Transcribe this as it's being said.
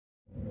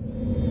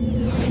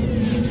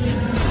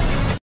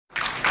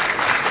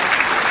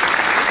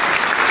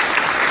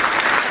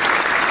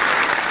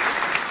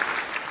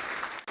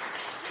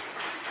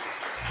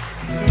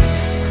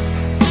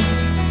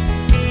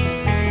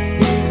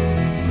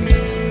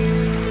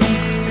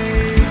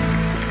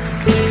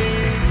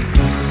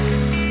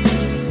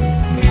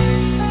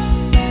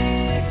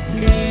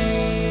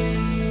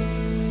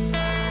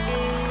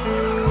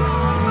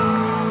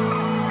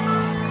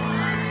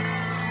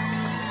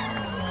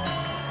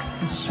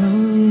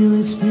told you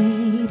it's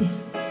paid,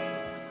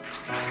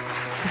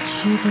 but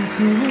you can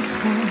see it's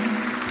fine.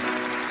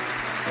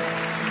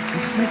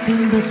 It's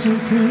nothing but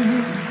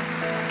something,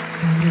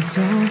 but it's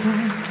all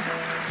done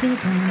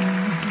together.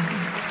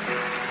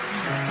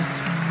 It's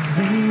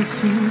been a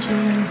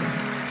century,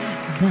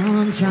 now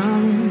I'm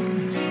drowning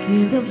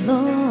in the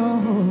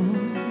flow.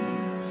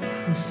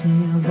 You see,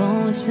 I've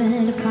always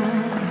been a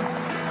fire,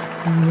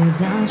 and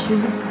without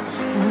you,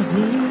 I'd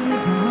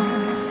give up.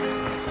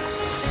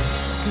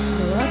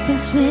 I can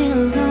sing a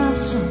love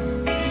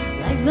song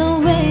like the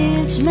way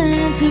it's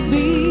meant to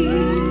be.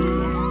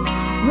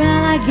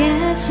 Well, I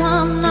guess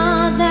I'm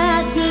not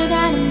that good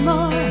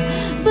anymore,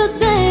 but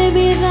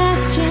baby,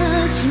 that's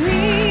just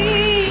me.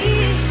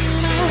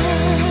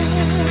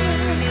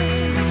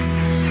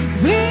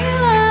 We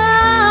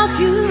love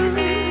you,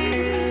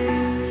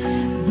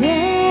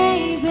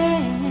 baby.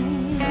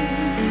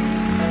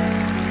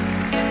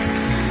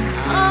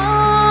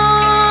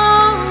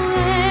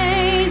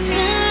 Always,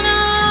 and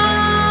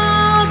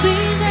I'll be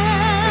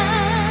there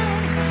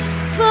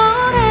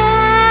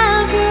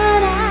forever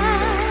and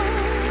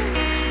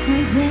a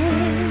day.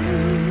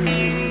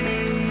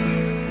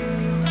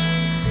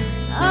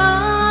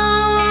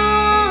 Always,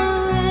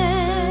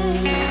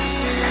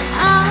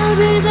 I'll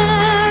be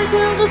there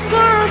till the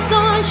stars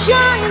don't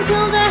shine,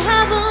 till the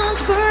heavens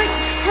burst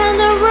and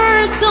the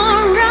words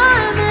don't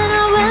rhyme. And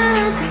I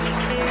went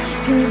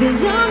to be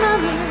your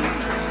lover,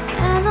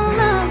 and I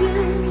love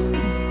you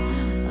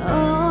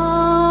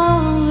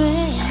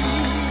always.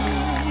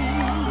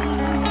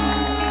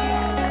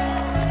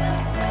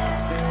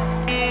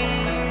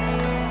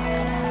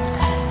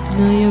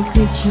 Know your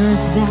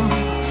pictures that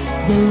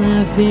you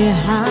left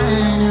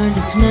behind are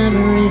just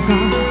memories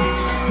on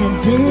a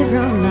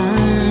different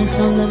line.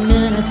 Some that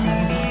made us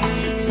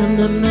laugh, some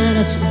that made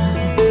us cry.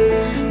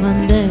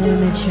 One day I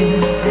made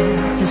sure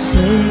to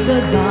say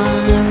goodbye.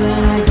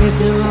 When I give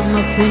you all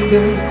my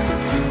fingers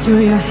to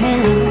your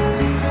hand,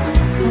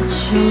 touch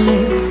your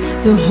lips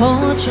to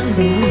hold your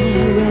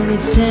name. When you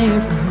say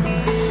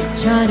goodbye,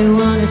 try to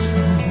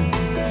understand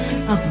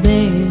I've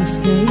made a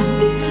mistake,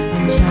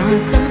 I'm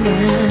just a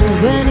man.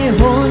 When you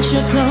hold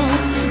you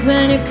close,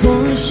 when you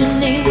push your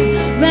knee,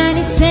 when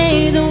you say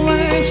the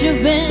words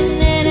you've been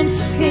needing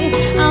to hear,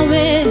 I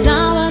wish I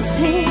was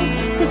here,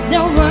 'cause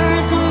the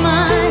words are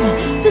mine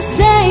to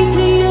say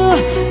to you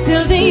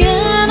till the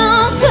end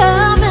of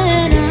time.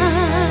 And I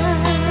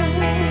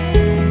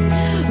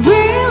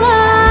will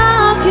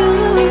love you,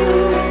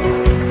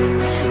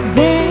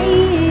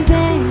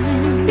 baby.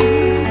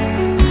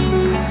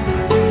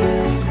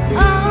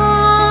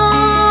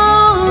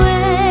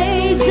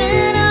 Always,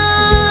 and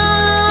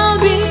I'll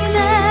be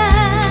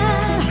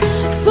there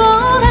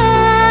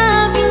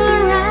forever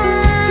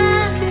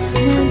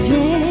and a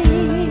day.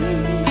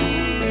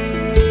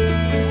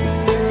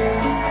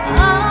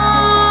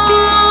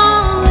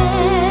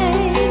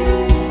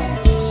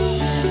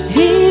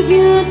 If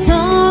you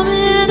told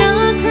me to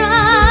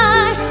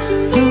cry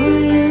for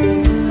you,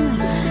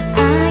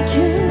 I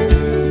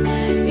could.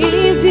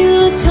 If you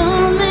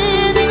told me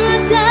to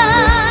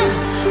die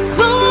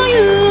for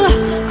you,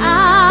 I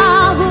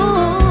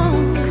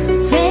would.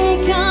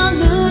 Take a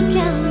look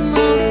at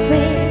my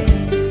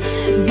face,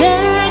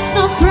 there's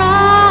no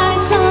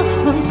price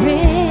I'm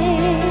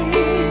afraid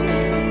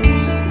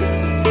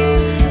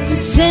to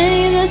say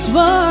this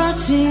word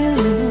to you.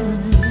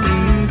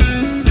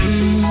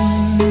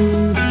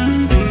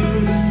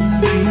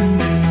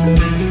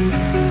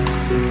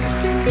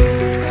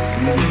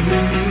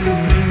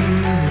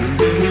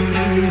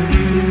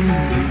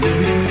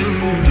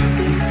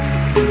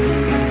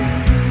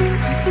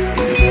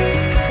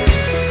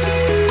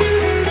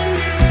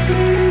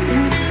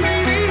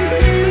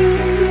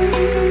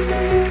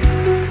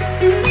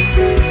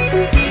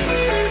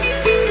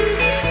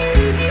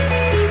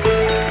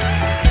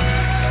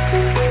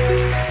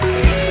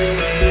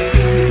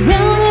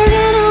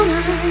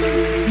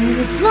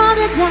 Slow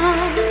the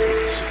dice,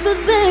 but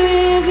baby,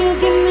 if you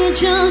give me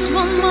just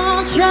one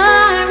more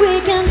try, we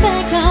can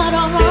back out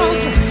our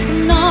world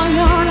and all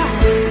your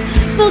life.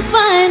 We'll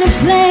find a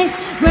place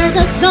where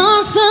the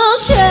sun's still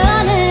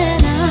shining.